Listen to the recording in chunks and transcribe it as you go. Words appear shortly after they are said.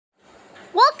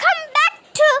Welcome back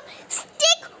to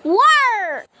Stick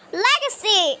War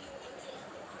Legacy.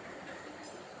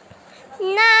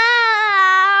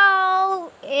 Now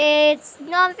it's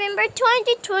November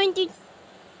 2020.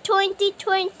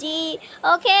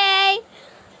 Okay.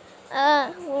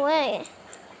 Wait.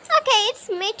 Okay, it's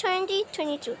May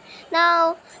 2022.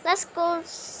 Now let's go.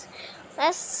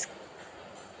 Let's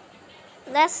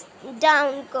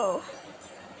down go.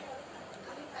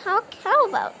 How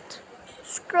about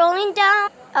scrolling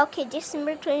down? Okay,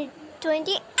 December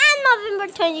 2020 and November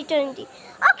 2020.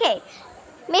 Okay,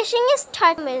 mission is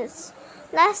 30 minutes.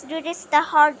 Let's do this the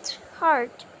hard.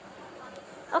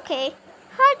 Okay,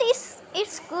 hard is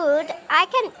good. I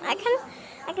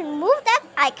can move that.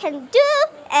 I can do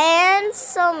and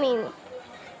so many.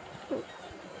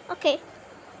 Okay,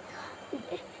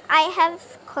 I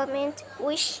have comment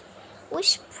which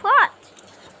part.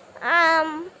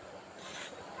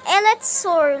 Elite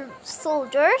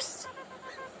soldiers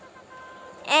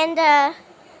and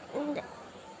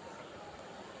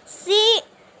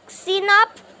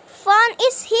XENOPHON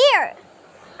is here.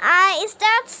 Is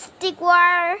that Stick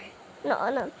War?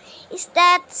 No. Is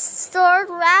that Sword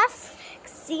Wrath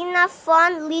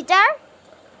XENOPHON leader?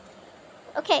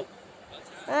 Okay.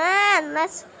 And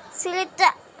let's select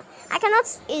that. I cannot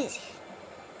see.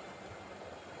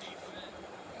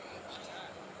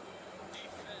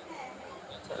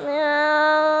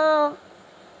 No.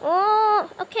 Oh,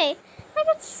 okay. I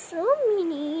got so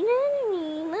many.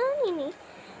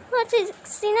 What is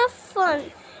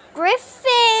XENOPHON?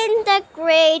 Griffin the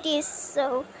Great is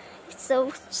so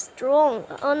strong.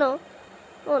 Oh no.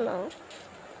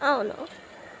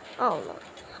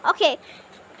 Okay.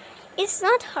 It's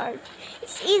not hard.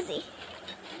 It's easy.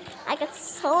 I got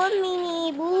so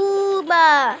many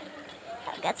booba.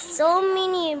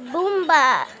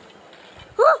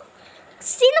 Oh!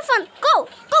 XENOPHON, go!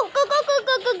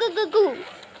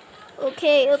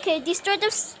 Okay, destroy the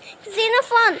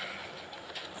XENOPHON.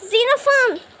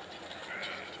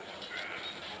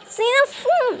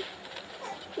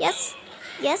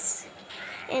 Yes.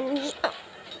 And it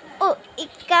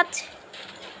got.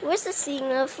 Where's the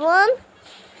XENOPHON?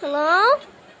 Hello?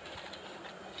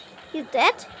 You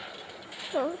dead?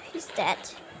 Oh, he's dead.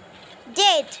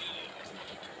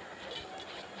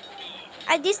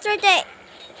 I destroyed the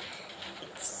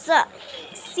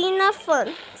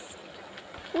XENOPHON.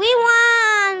 We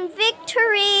won!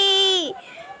 Victory!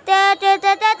 Da da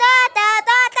da da da da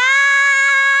da